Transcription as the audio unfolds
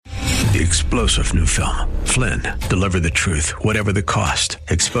The explosive new film, Flynn, deliver the truth, whatever the cost,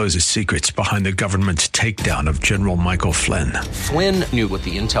 exposes secrets behind the government's takedown of General Michael Flynn. Flynn knew what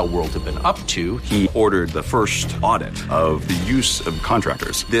the intel world had been up to. He ordered the first audit of the use of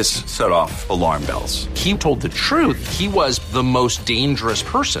contractors. This set off alarm bells. He told the truth. He was the most dangerous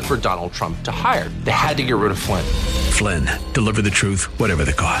person for Donald Trump to hire. They had to get rid of Flynn. Flynn, deliver the truth, whatever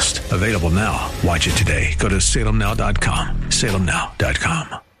the cost. Available now. Watch it today. Go to salemnow.com.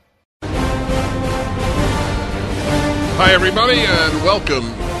 salemnow.com. Hi, everybody, and welcome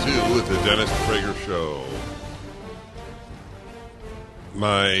to the Dennis Prager Show.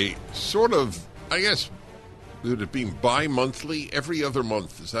 My sort of, I guess, would it be bi-monthly, every other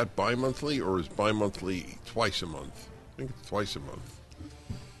month? Is that bi-monthly, or is bi-monthly twice a month? I think it's twice a month.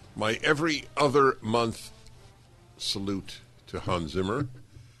 My every other month salute to Hans Zimmer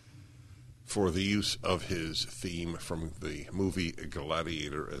for the use of his theme from the movie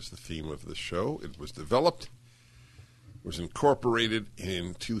Gladiator as the theme of the show. It was developed, was incorporated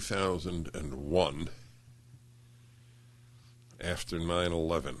in 2001 after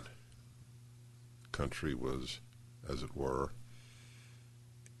 9/11. The country was, as it were,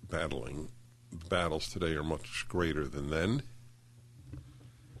 battling. The battles today are much greater than then.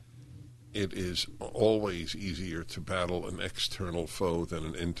 It is always easier to battle an external foe than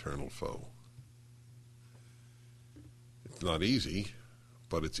an internal foe. It's not easy,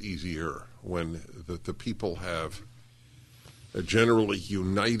 but it's easier when the people have a generally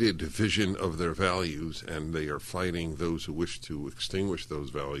united vision of their values, and they are fighting those who wish to extinguish those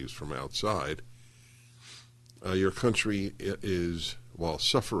values from outside. Your country is, while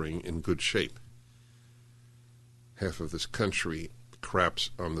suffering, in good shape. Half of this country craps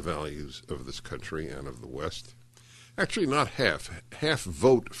on the values of this country and of the West. Actually, not half. Half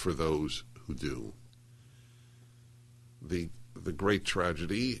vote for those who do. The great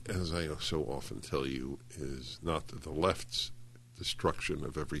tragedy, as I so often tell you, is not the left's destruction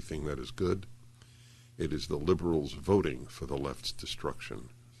of everything that is good. It is the liberals voting for the left's destruction.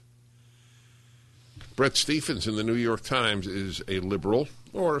 Bret Stephens in the New York Times is a liberal,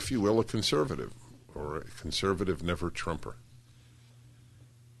 or if you will, a conservative, or a conservative never-Trumper.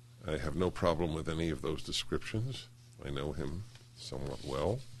 I have no problem with any of those descriptions. I know him somewhat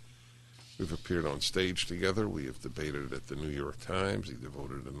well. We've appeared on stage together. We have debated at the New York Times. He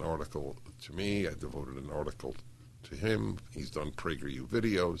devoted an article to me. I devoted an article to him. He's done PragerU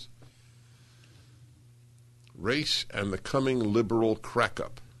videos. Race and the coming liberal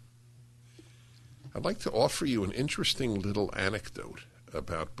crack-up. I'd like to offer you an interesting little anecdote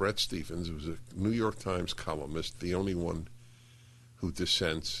about Bret Stephens, who was a New York Times columnist, the only one who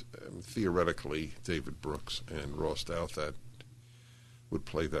dissents. Theoretically, David Brooks and Ross Douthat would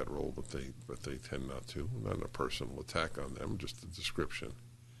play that role, but they tend not to. Not a personal attack on them, just a description.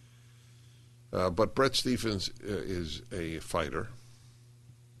 But Bret Stephens is a fighter.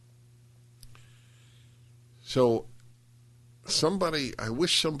 So I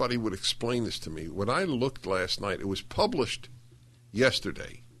wish somebody would explain this to me. When I looked last night, it was published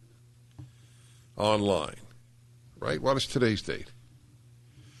yesterday online, right? What is today's date?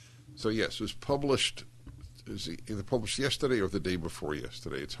 So yes, it was published. Is either published yesterday or the day before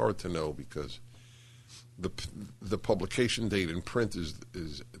yesterday. It's hard to know because the publication date in print is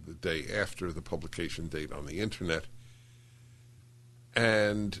the day after the publication date on the internet.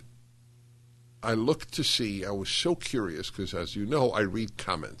 And I looked to see, I was so curious because, as you know, I read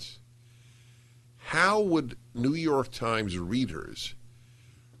comments. How would New York Times readers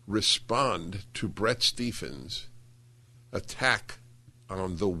respond to Bret Stephens' attack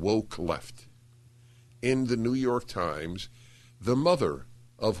on the woke left? In the New York Times, the mother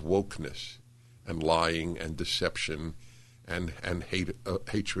of wokeness and lying and deception and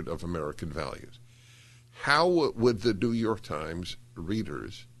hatred of American values. How would the New York Times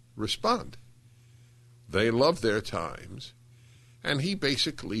readers respond? They love their Times, and he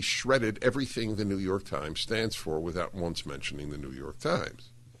basically shredded everything the New York Times stands for without once mentioning the New York Times.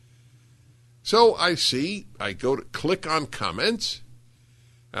 So I go to click on comments,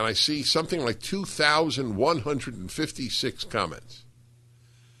 and I see something like 2,156 comments.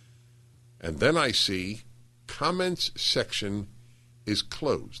 And then I see comments section is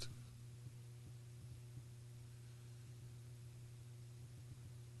closed.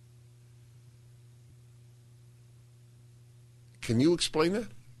 Can you explain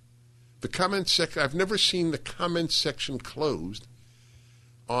that? The comments section, I've never seen the comments section closed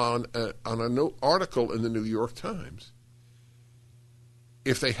on an article in the New York Times.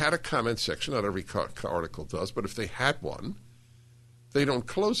 If they had a comment section, not every article does, but if they had one, they don't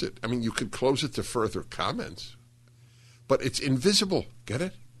close it. I mean, you could close it to further comments, but it's invisible. Get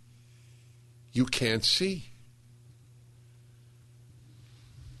it? you can't see.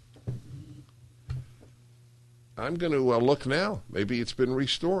 I'm going to look now. Maybe it's been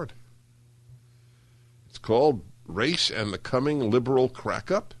restored. It's called Race and the Coming Liberal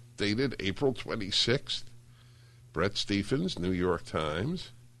Crack-Up, dated April 26th. Bret Stephens, New York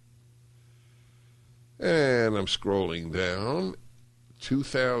Times. And I'm scrolling down.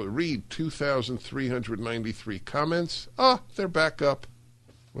 Read 2,393 comments. They're back up.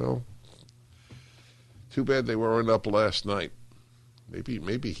 Well, too bad they weren't up last night.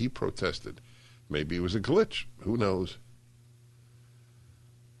 Maybe he protested. Maybe it was a glitch. Who knows?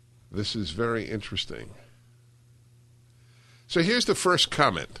 This is very interesting. So here's the first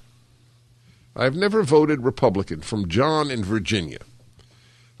comment. I've never voted Republican, from John in Virginia.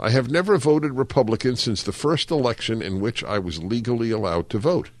 I have never voted Republican since the first election in which I was legally allowed to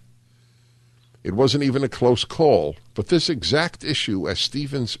vote. It wasn't even a close call, but this exact issue, as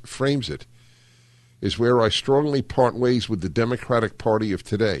Stephens frames it, is where I strongly part ways with the Democratic Party of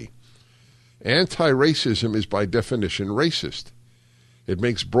today. Anti-racism is by definition racist. It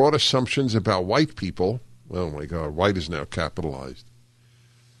makes broad assumptions about white people. Oh my God, white is now capitalized.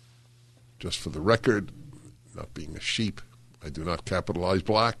 Just for the record, not being a sheep, I do not capitalize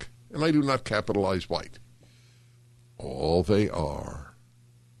black, and I do not capitalize white. All they are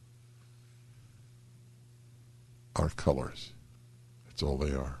colors. That's all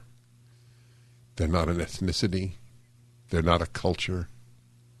they are. They're not an ethnicity. They're not a culture.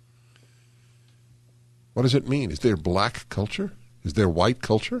 What does it mean? Is there black culture? Is there white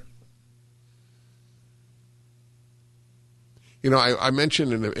culture? You know, I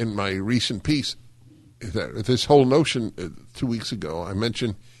mentioned in my recent piece that this whole notion 2 weeks ago, I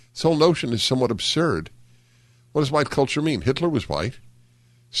mentioned this whole notion is somewhat absurd. What does white culture mean? Hitler was white.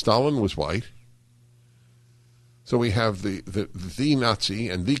 Stalin was white. So we have the Nazi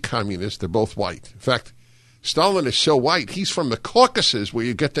and the communist. They're both white. In fact, Stalin is so white, he's from the Caucasus, where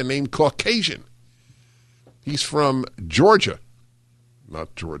you get the name Caucasian. He's from Georgia.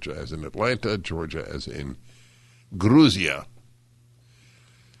 Not Georgia as in Atlanta, Georgia as in Gruzia.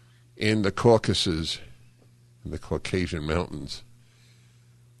 In the Caucasus, in the Caucasian mountains.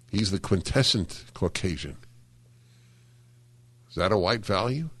 He's the quintessent Caucasian. Is that a white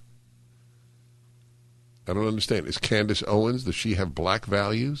value? I don't understand. Is Candace Owens, does she have black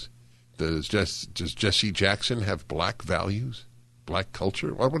values? Does Jesse Jackson have black values? Black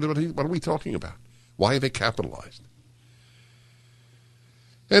culture? What are we talking about? Why are they capitalized?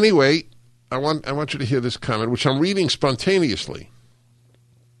 Anyway, I want you to hear this comment, which I'm reading spontaneously.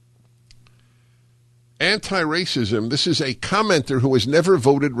 Anti-racism, this is a commenter who has never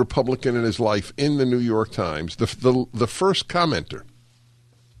voted Republican in his life in the New York Times, the first commenter.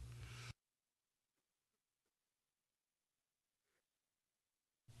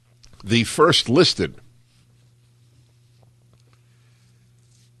 The first listed.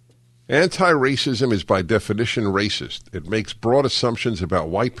 Anti-racism is by definition racist. It makes broad assumptions about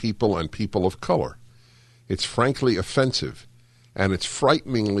white people and people of color. It's frankly offensive, and it's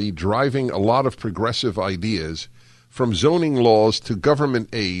frighteningly driving a lot of progressive ideas, from zoning laws to government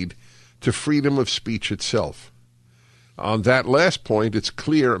aid to freedom of speech itself. On that last point, it's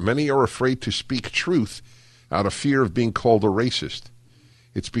clear many are afraid to speak truth out of fear of being called a racist.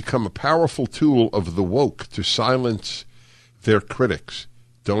 It's become a powerful tool of the woke to silence their critics.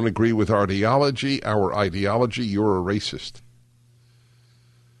 Don't agree with our ideology, you're a racist.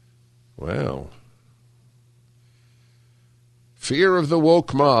 Well, fear of the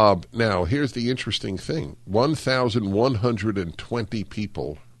woke mob. Now, here's the interesting thing. 1,120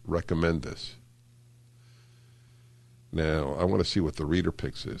 people recommend this. Now, I want to see what the reader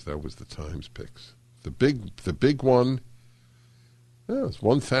picks is. That was the Times picks. The big one, it's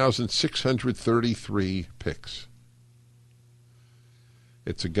 1,633 picks.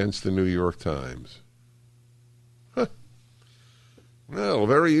 It's against the New York Times. Huh. Well,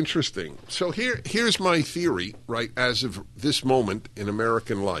 very interesting. So here's my theory, right, as of this moment in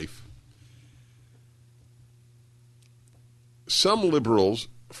American life. Some liberals,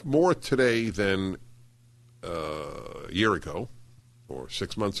 more today than a year ago or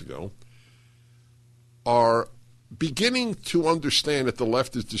 6 months ago, are beginning to understand that the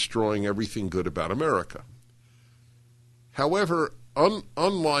left is destroying everything good about America. However,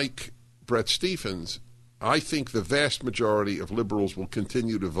 unlike Bret Stephens, I think the vast majority of liberals will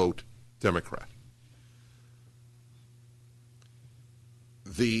continue to vote Democrat.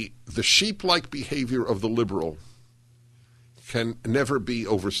 The sheep-like behavior of the liberal can never be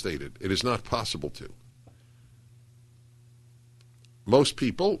overstated. It is not possible to. Most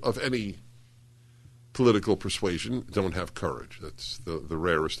people of any political persuasion don't have courage. That's the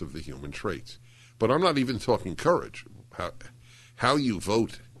rarest of the human traits. But I'm not even talking courage. How you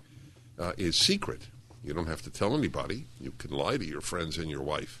vote is secret. You don't have to tell anybody. You can lie to your friends and your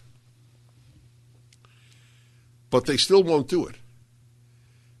wife. But they still won't do it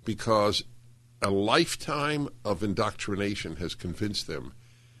because a lifetime of indoctrination has convinced them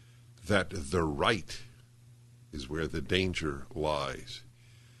that the right is where the danger lies.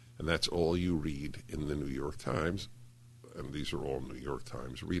 And that's all you read in the New York Times, and these are all New York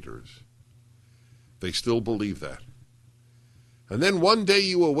Times readers. They still believe that. And then one day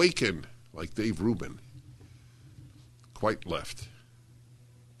you awaken, like Dave Rubin, quite left,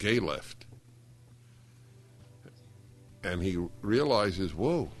 gay left, and he realizes,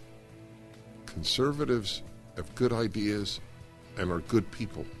 whoa, conservatives have good ideas and are good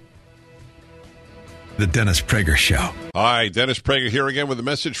people. The Dennis Prager Show. Hi, Dennis Prager here again with a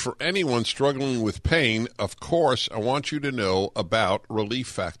message for anyone struggling with pain. Of course, I want you to know about Relief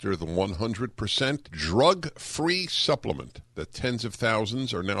Factor, the 100% drug-free supplement that tens of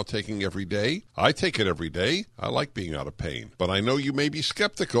thousands are now taking every day. I take it every day. I like being out of pain. But I know you may be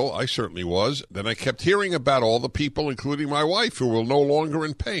skeptical. I certainly was. Then I kept hearing about all the people, including my wife, who were no longer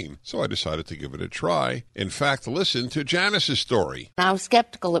in pain. So I decided to give it a try. In fact, listen to Janice's story. I was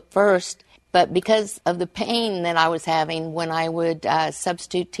skeptical at first. But because of the pain that I was having when I would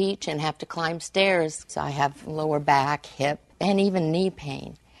substitute teach and have to climb stairs, so I have lower back, hip, and even knee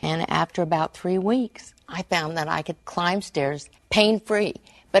pain. And after about 3 weeks, I found that I could climb stairs pain-free.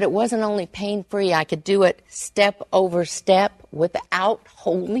 But it wasn't only pain-free, I could do it step over step without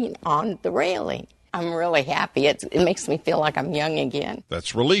holding on the railing. I'm really happy. It makes me feel like I'm young again.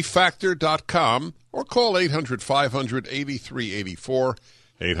 That's ReliefFactor.com or call 800-500-8384.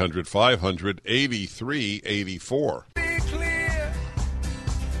 800-500-8384.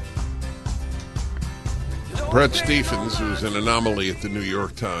 Bret Stephens, who's an anomaly at the New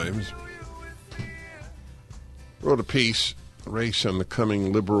York Times, wrote a piece, Race and the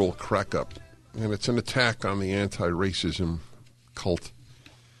Coming Liberal Crack-Up. And it's an attack on the anti-racism cult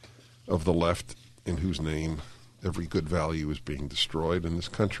of the left, in whose name every good value is being destroyed in this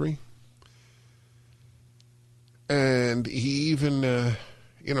country. And he even...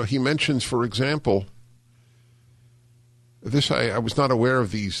 he mentions, for example, this, I was not aware of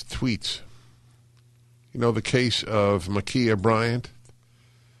these tweets. The case of Ma'Khia Bryant,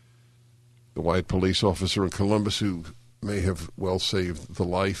 the white police officer in Columbus who may have well saved the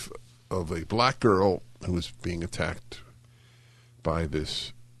life of a black girl who was being attacked by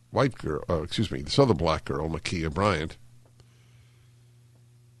this this other black girl, Ma'Khia Bryant.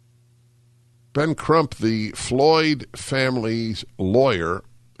 Ben Crump, the Floyd family's lawyer,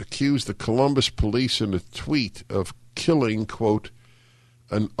 accused the Columbus police in a tweet of killing, quote,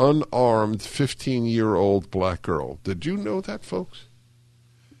 an unarmed 15-year-old black girl. Did you know that, folks?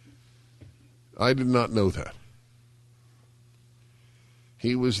 I did not know that.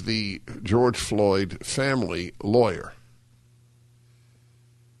 He was the George Floyd family lawyer.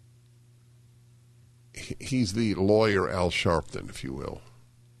 He's the lawyer Al Sharpton, if you will.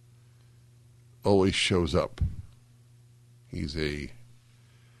 Always shows up. He's a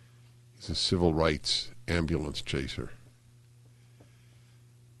civil rights ambulance chaser.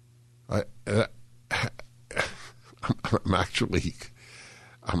 I'm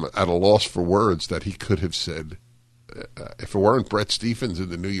at a loss for words that he could have said. If it weren't Bret Stephens in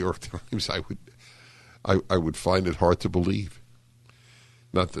the New York Times, I would find it hard to believe.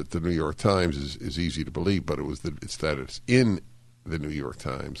 Not that the New York Times is easy to believe, but it's that it's in the New York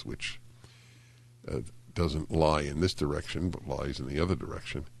Times, which doesn't lie in this direction, but lies in the other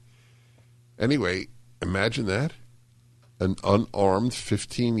direction. Anyway, imagine that. An unarmed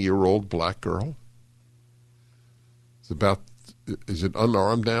 15-year-old black girl. Is it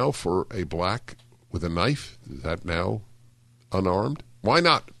unarmed now for a black with a knife? Is that now unarmed? Why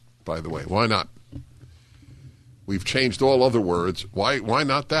not, by the way? Why not? We've changed all other words. Why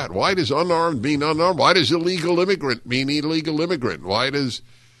not that? Why does unarmed mean unarmed? Why does illegal immigrant mean illegal immigrant? Why does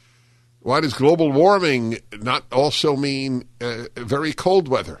global warming not also mean very cold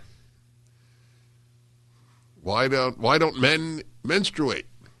weather? Why don't men menstruate?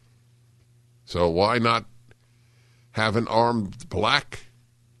 So why not have an armed black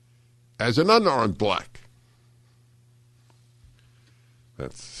as an unarmed black?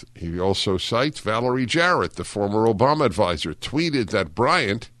 He also cites Valerie Jarrett, the former Obama advisor, tweeted that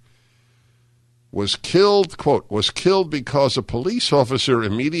Bryant was killed, quote, was killed because a police officer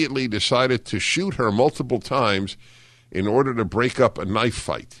immediately decided to shoot her multiple times in order to break up a knife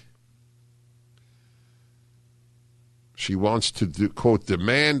fight. She wants to, quote,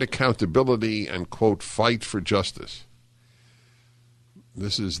 demand accountability and, quote, fight for justice.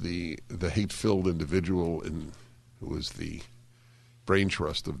 This is the hate-filled individual who was the brain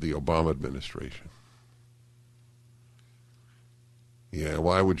trust of the Obama administration. Yeah,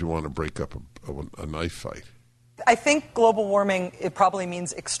 why would you want to break up a knife fight? I think global warming, it probably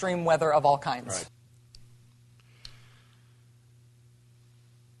means extreme weather of all kinds. Right.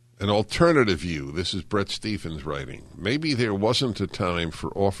 An alternative view, this is Bret Stephens writing. Maybe there wasn't a time for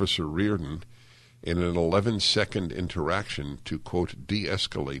Officer Reardon in an 11-second interaction to, quote,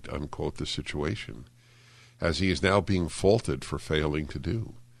 de-escalate, unquote, the situation, as he is now being faulted for failing to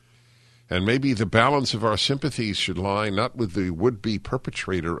do. And maybe the balance of our sympathies should lie not with the would-be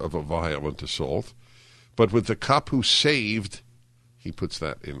perpetrator of a violent assault, but with the cop who saved, he puts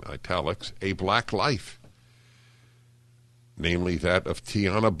that in italics, a black life, namely that of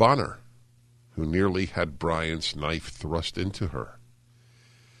Tiana Bonner, who nearly had Bryant's knife thrust into her.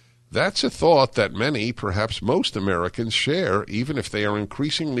 That's a thought that many, perhaps most Americans share, even if they are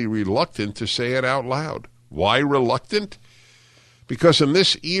increasingly reluctant to say it out loud. Why reluctant? Because in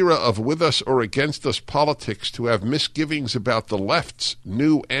this era of with us or against us politics, to have misgivings about the left's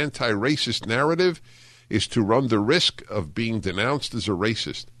new anti-racist narrative is to run the risk of being denounced as a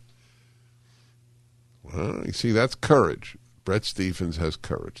racist. Well, you see, that's courage. Bret Stephens has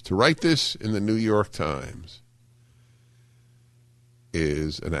courage. To write this in the New York Times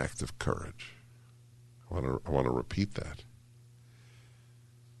is an act of courage. I want to repeat that.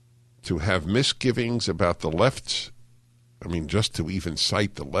 To have misgivings about the left's, just to even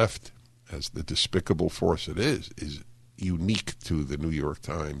cite the left as the despicable force it is unique to the New York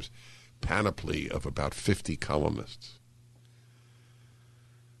Times panoply of about 50 columnists.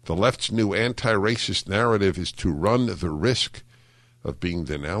 The left's new anti-racist narrative is to run the risk of being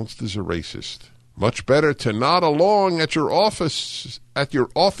denounced as a racist. Much better to nod along at your office's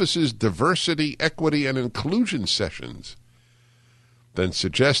diversity, equity, and inclusion sessions than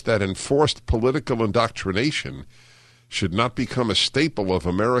suggest that enforced political indoctrination should not become a staple of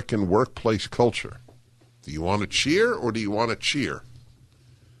American workplace culture. Do you want to cheer or do you want to cheer?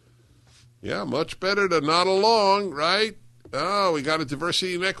 Yeah, much better to nod along, right? Oh, we got a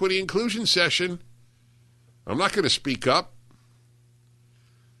diversity and equity inclusion session. I'm not going to speak up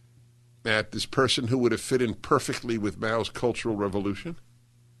at this person who would have fit in perfectly with Mao's Cultural Revolution.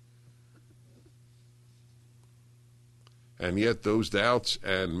 And yet those doubts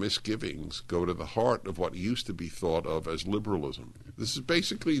and misgivings go to the heart of what used to be thought of as liberalism. This is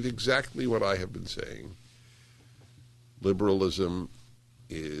basically exactly what I have been saying. Liberalism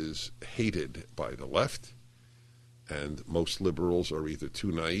is hated by the left, and most liberals are either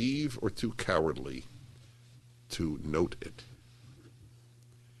too naive or too cowardly to note it.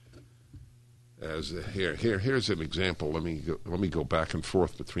 Here's an example. Let me go back and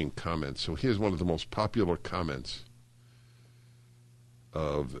forth between comments. So here's one of the most popular comments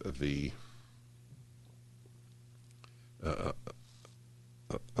of the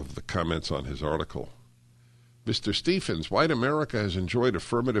comments on his article. Mr. Stephens, white America has enjoyed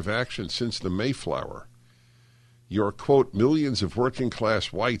affirmative action since the Mayflower. Your, quote, millions of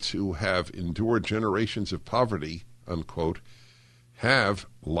working-class whites who have endured generations of poverty, unquote, have,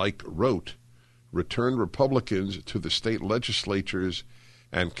 like Rote, returned Republicans to the state legislatures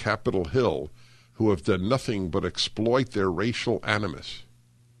and Capitol Hill who have done nothing but exploit their racial animus.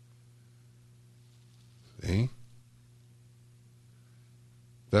 See?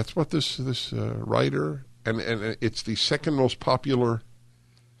 That's what this writer, and it's the second most popular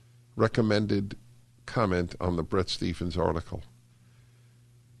recommended comment on the Bret Stephens article.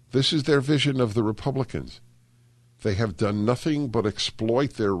 This is their vision of the Republicans. They have done nothing but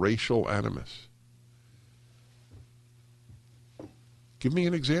exploit their racial animus. Give me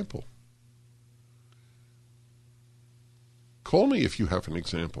an example. Call me if you have an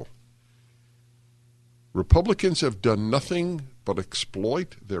example. Republicans have done nothing but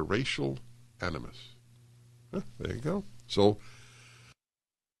exploit their racial animus. There you go. So,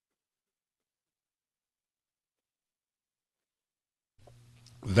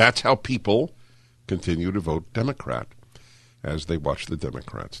 that's how people continue to vote Democrat as they watch the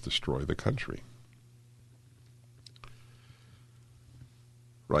Democrats destroy the country.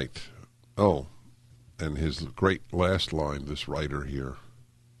 Right. Oh, and his great last line, this writer here.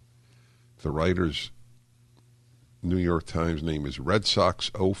 The writer's New York Times name is Red Sox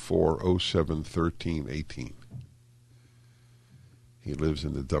 04071318. He lives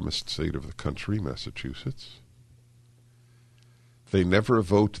in the dumbest state of the country, Massachusetts. They never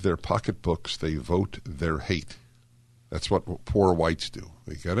vote their pocketbooks, they vote their hate. That's what poor whites do.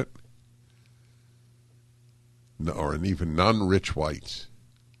 You get it? or even non-rich whites.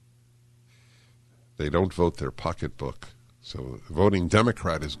 They don't vote their pocketbook. So voting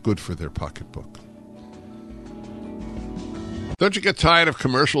Democrat is good for their pocketbook. Don't you get tired of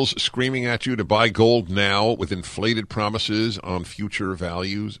commercials screaming at you to buy gold now with inflated promises on future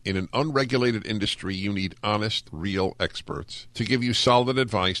values? In an unregulated industry, you need honest, real experts to give you solid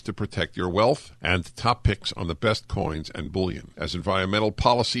advice to protect your wealth and top picks on the best coins and bullion. As environmental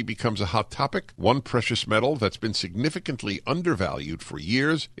policy becomes a hot topic, one precious metal that's been significantly undervalued for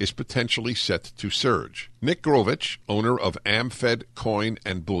years is potentially set to surge. Nick Grovich, owner of AmFed Coin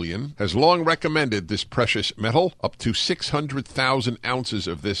and Bullion, has long recommended this precious metal. Up to 600,000 ounces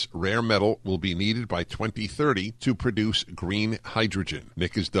of this rare metal will be needed by 2030 to produce green hydrogen.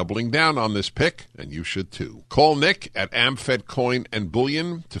 Nick is doubling down on this pick, and you should too. Call Nick at AmFed Coin and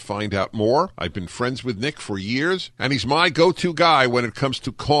Bullion to find out more. I've been friends with Nick for years, and he's my go-to guy when it comes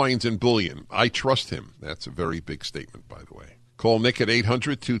to coins and bullion. I trust him. That's a very big statement, by the way. Call Nick at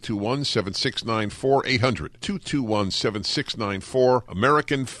 800-221-7694, 800-221-7694,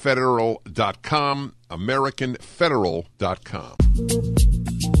 AmericanFederal.com, AmericanFederal.com.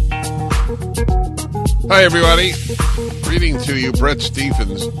 Hi, everybody. Reading to you Bret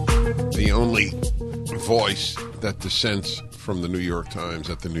Stephens, the only voice that dissents from the New York Times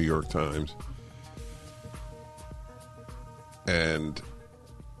at the New York Times. And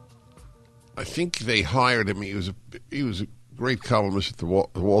I think they hired him. He was a great columnist at the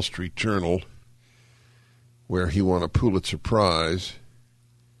Wall Street Journal, where he won a Pulitzer Prize.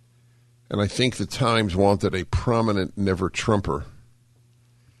 And I think the Times wanted a prominent never-Trumper.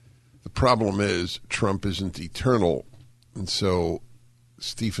 The problem is Trump isn't eternal, and so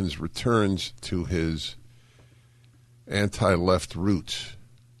Stephens returns to his anti-left roots.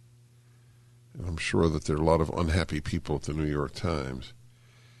 And I'm sure that there are a lot of unhappy people at the New York Times.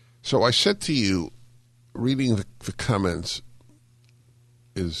 So I said to you, reading the comments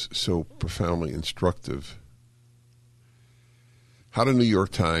is so profoundly instructive. How do New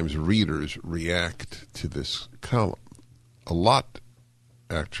York Times readers react to this column? A lot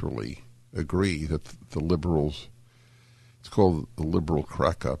actually agree that the liberals, it's called the liberal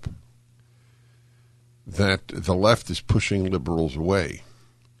crack-up, that the left is pushing liberals away.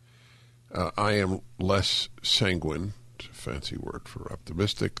 I am less sanguine, it's a fancy word for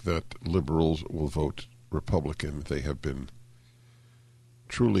optimistic, that liberals will vote Republican. They have been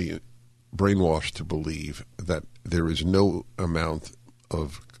truly brainwashed to believe that there is no amount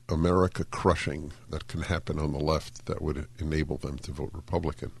of America crushing that can happen on the left that would enable them to vote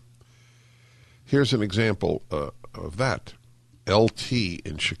Republican. Here's an example of that. LT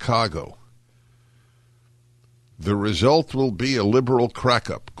in Chicago. The result will be a liberal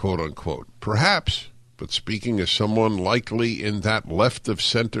crack-up, quote-unquote. Perhaps, but speaking as someone likely in that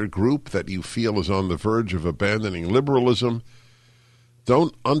left-of-center group that you feel is on the verge of abandoning liberalism,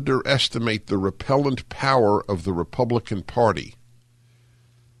 don't underestimate the repellent power of the Republican Party.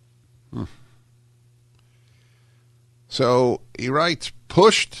 So he writes,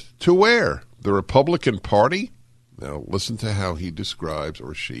 pushed to where? The Republican Party? Now listen to how he describes,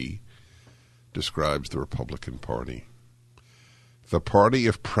 or she describes, the Republican Party. The party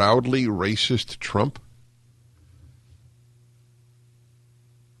of proudly racist Trump?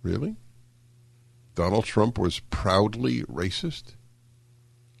 Really? Donald Trump was proudly racist?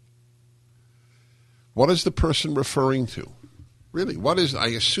 What is the person referring to? Really, what is, I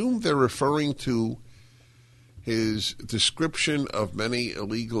assume they're referring to his description of many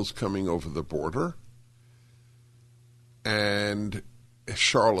illegals coming over the border and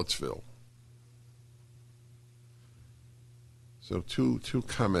Charlottesville. So two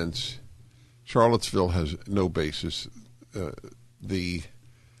comments. Charlottesville has no basis. The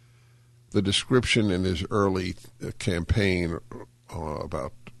description in his early campaign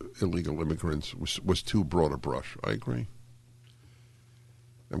about illegal immigrants was too broad a brush. I agree.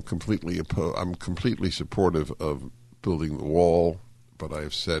 I'm completely supportive of building the wall, but I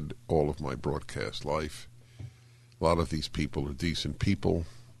have said all of my broadcast life, a lot of these people are decent people.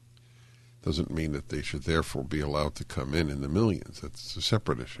 Doesn't mean that they should therefore be allowed to come in the millions. That's a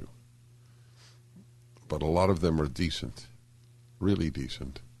separate issue. But a lot of them are decent, really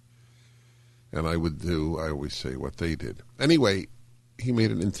decent. And I always say what they did. Anyway, he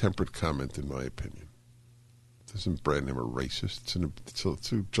made an intemperate comment, in my opinion. It doesn't brand him a racist.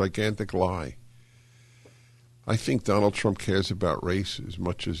 It's a gigantic lie. I think Donald Trump cares about race as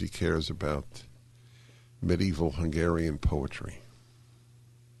much as he cares about medieval Hungarian poetry.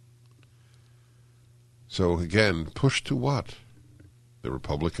 So again, push to what? The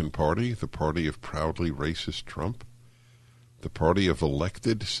Republican Party, the party of proudly racist Trump, the party of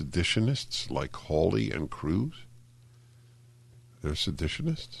elected seditionists like Hawley and Cruz? They're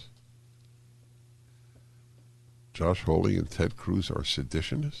seditionists? Josh Hawley and Ted Cruz are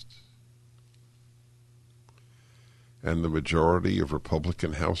seditionists? And the majority of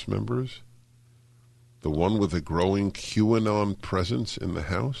Republican House members, the one with a growing QAnon presence in the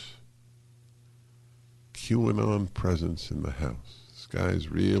House? QAnon presence in the House. This guy's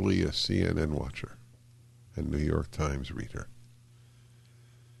really a CNN watcher and New York Times reader.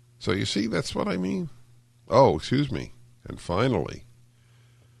 So you see, that's what I mean. Oh, excuse me. And finally,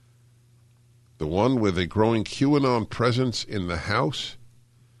 the one with a growing QAnon presence in the House,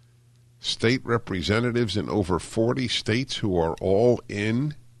 state representatives in over 40 states who are all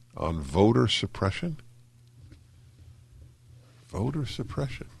in on voter suppression. Voter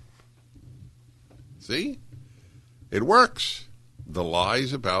suppression. See? It works. The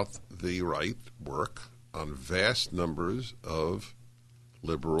lies about the right work on vast numbers of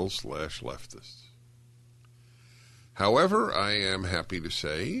liberals/leftists. However, I am happy to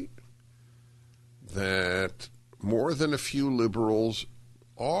say that more than a few liberals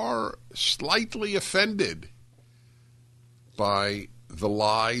are slightly offended by the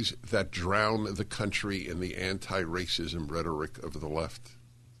lies that drown the country in the anti-racism rhetoric of the left.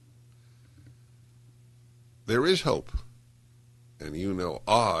 There is hope. And you know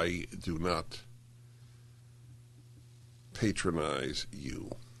I do not patronize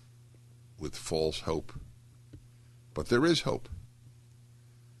you with false hope. But there is hope.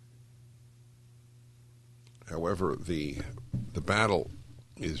 However, the battle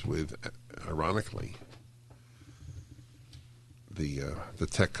is with, ironically, the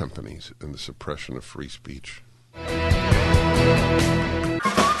tech companies and the suppression of free speech.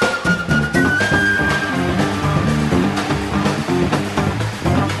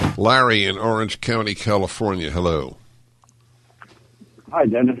 Larry in Orange County, California. Hello. Hi,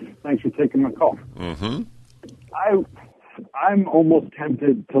 Dennis. Thanks for taking my call. Mm-hmm. I'm almost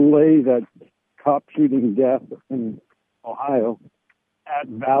tempted to lay that cop shooting death in Ohio at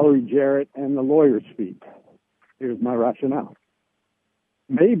Valerie Jarrett and the lawyer's feet. Here's my rationale.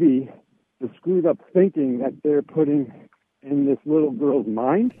 Maybe the screwed up thinking that they're putting in this little girl's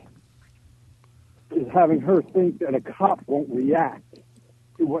mind is having her think that a cop won't react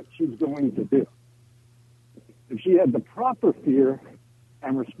to what she's going to do. If she had the proper fear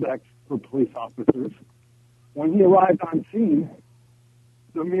and respect for police officers, when he arrived on scene,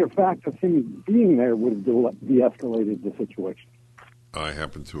 the mere fact of him being there would have de-escalated the situation. I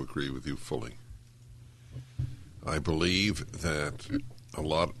happen to agree with you fully. I believe that a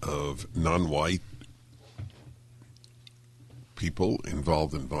lot of non-white people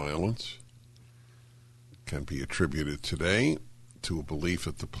involved in violence can be attributed today to a belief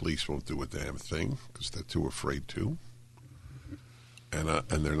that the police won't do a damn thing because they're too afraid to, and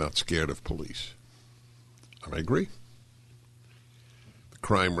they're not scared of police. And I agree. The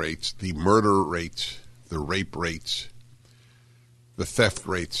crime rates, the murder rates, the rape rates, the theft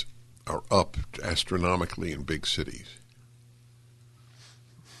rates are up astronomically in big cities.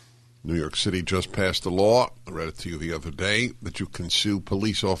 New York City just passed a law, I read it to you the other day, that you can sue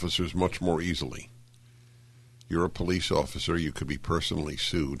police officers much more easily. You're a police officer, you could be personally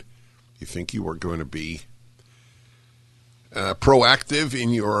sued. You think you are going to be proactive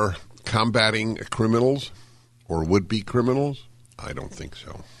in your combating criminals or would-be criminals? I don't think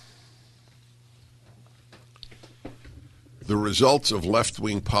so. The results of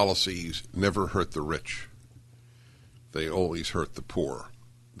left-wing policies never hurt the rich. They always hurt the poor.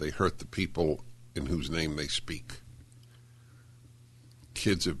 They hurt the people in whose name they speak.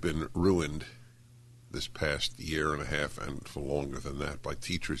 Kids have been ruined this past year and a half and for longer than that by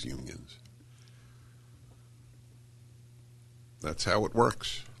teachers' unions. That's how it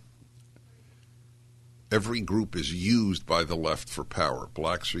works. Every group is used by the left for power.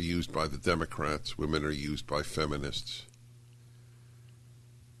 Blacks are used by the Democrats. Women are used by feminists.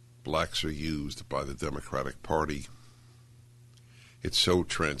 Blacks are used by the Democratic Party. It's so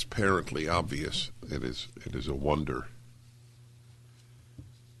transparently obvious. It is a wonder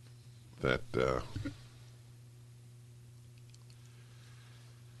that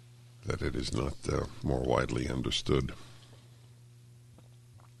it is not more widely understood.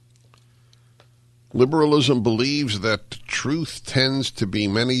 Liberalism believes that truth tends to be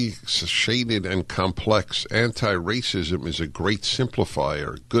many-shaded and complex. Anti-racism is a great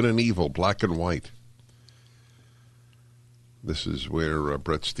simplifier, good and evil, black and white. This is where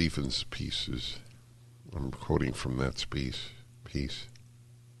Bret Stephens' piece is. I'm quoting from that piece.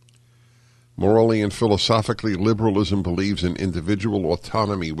 Morally and philosophically, liberalism believes in individual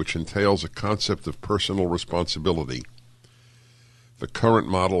autonomy, which entails a concept of personal responsibility. The current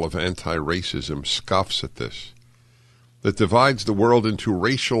model of anti-racism scoffs at this. that divides the world into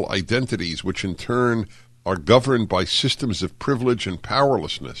racial identities, which in turn are governed by systems of privilege and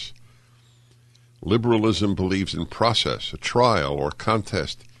powerlessness. Liberalism believes in process. A trial or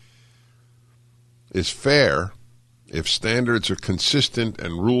contest is fair if standards are consistent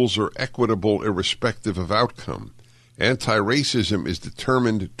and rules are equitable irrespective of outcome. Anti-racism is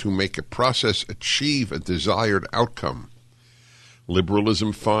determined to make a process achieve a desired outcome.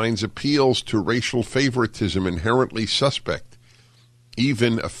 Liberalism finds appeals to racial favoritism inherently suspect,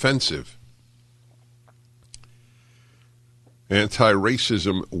 even offensive.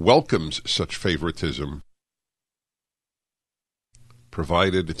 Anti-racism welcomes such favoritism,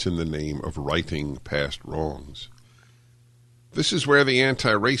 provided it's in the name of righting past wrongs. This is where the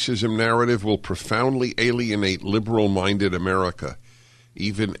anti-racism narrative will profoundly alienate liberal-minded America,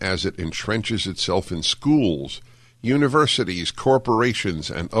 even as it entrenches itself in schools, universities, corporations,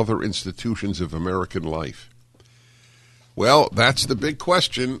 and other institutions of American life. Well, that's the big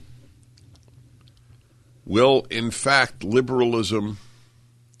question. Will, in fact, liberalism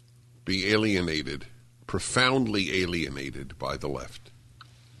be alienated, profoundly alienated by the left?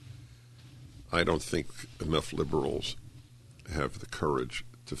 I don't think enough liberals have the courage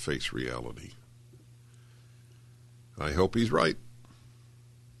to face reality. I hope he's right.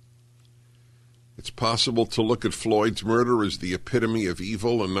 It's possible to look at Floyd's murder as the epitome of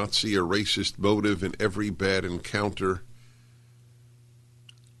evil and not see a racist motive in every bad encounter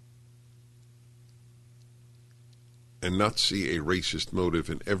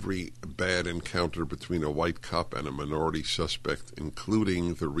between a white cop and a minority suspect,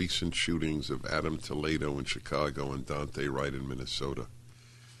 including the recent shootings of Adam Toledo in Chicago and Dante Wright in Minnesota.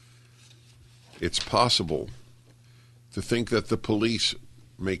 It's possible to think that the police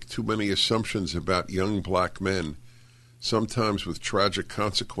make too many assumptions about young black men, sometimes with tragic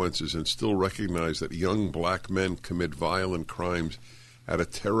consequences, and still recognize that young black men commit violent crimes at a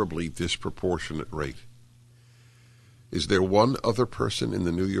terribly disproportionate rate. Is there one other person in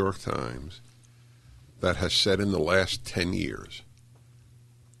the New York Times that has said in the last 10 years,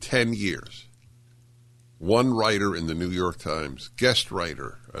 one writer in the New York Times, guest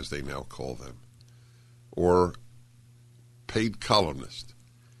writer, as they now call them, or paid columnist,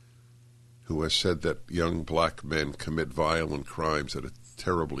 who has said that young black men commit violent crimes at a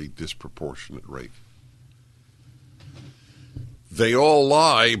terribly disproportionate rate? They all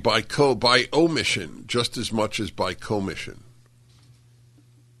lie by omission just as much as by commission.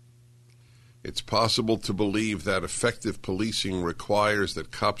 It's possible to believe that effective policing requires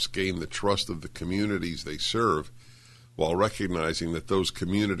that cops gain the trust of the communities they serve, while recognizing that those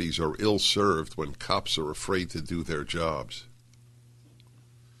communities are ill-served when cops are afraid to do their jobs.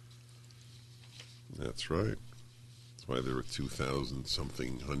 That's right. That's why there are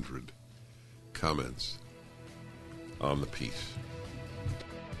 2,000-something hundred comments on the piece.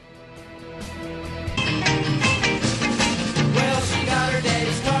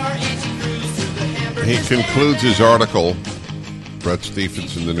 He concludes his article, Bret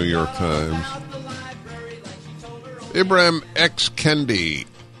Stephens in the New York Times. Ibram X. Kendi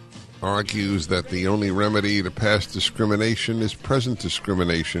argues that the only remedy to past discrimination is present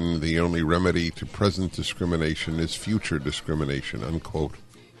discrimination. The only remedy to present discrimination is future discrimination, unquote.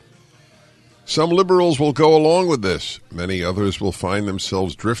 Some liberals will go along with this. Many others will find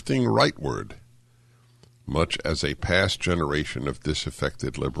themselves drifting rightward, much as a past generation of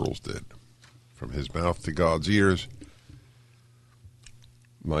disaffected liberals did. From his mouth to God's ears,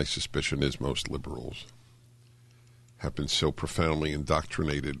 my suspicion is most liberals have been so profoundly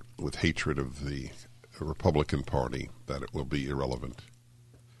indoctrinated with hatred of the Republican Party that it will be irrelevant.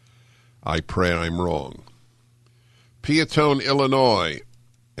 I pray I'm wrong. Peatone, Illinois,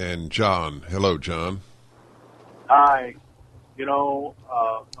 and John. Hello, John. Hi. You know,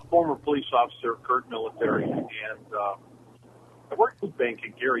 a former police officer, Kurt military, and I worked at food bank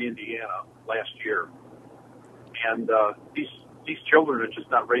in Gary, Indiana last year, and these children are just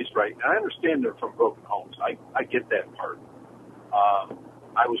not raised right. And I understand they're from broken homes. I get that part.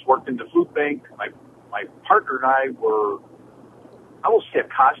 I was working the food bank. My partner and I were, I will say,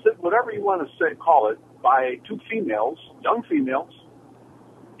 accosted, whatever you want to say, call it, by two females, young females,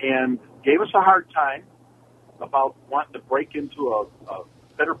 and gave us a hard time about wanting to break into a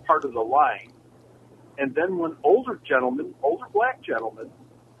better part of the line. And then when older black gentlemen,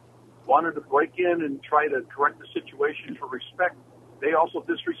 wanted to break in and try to correct the situation for respect, they also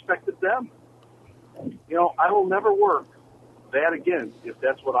disrespected them. You know, I will never work that again if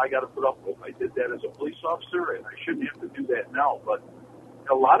that's what I got to put up with. I did that as a police officer, and I shouldn't have to do that now. But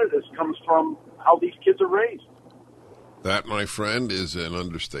a lot of this comes from how these kids are raised. That, my friend, is an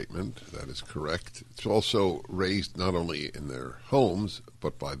understatement. That is correct. It's also raised not only in their homes,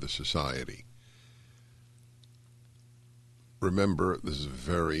 but by the society. Remember, this is a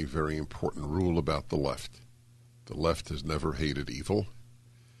very, very important rule about the left. The left has never hated evil.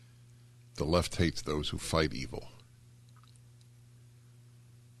 The left hates those who fight evil.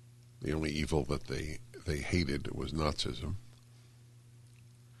 The only evil that they hated was Nazism.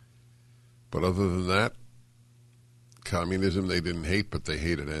 But other than that, communism they didn't hate, but they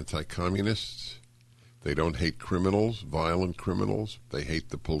hated anti-communists. They don't hate criminals, violent criminals. They hate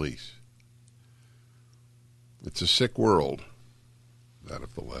the police. It's a sick world, that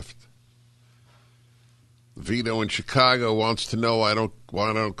of the left. Vito in Chicago wants to know why do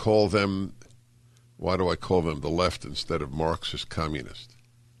I call them the left instead of Marxist communist?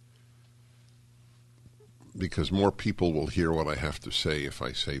 Because more people will hear what I have to say if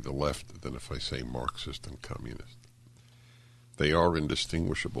I say the left than if I say Marxist and communist. They are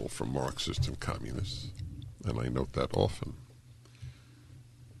indistinguishable from Marxists and communists, and I note that often.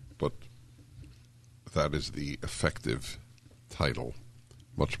 But that is the effective title,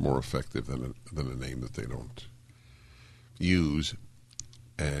 much more effective than a name that they don't use,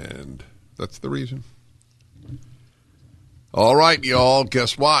 and that's the reason. All right, y'all,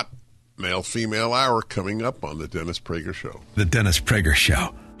 guess what? Male-female hour coming up on the Dennis Prager Show. The Dennis Prager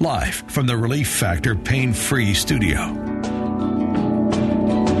Show, live from the Relief Factor Pain-Free Studio.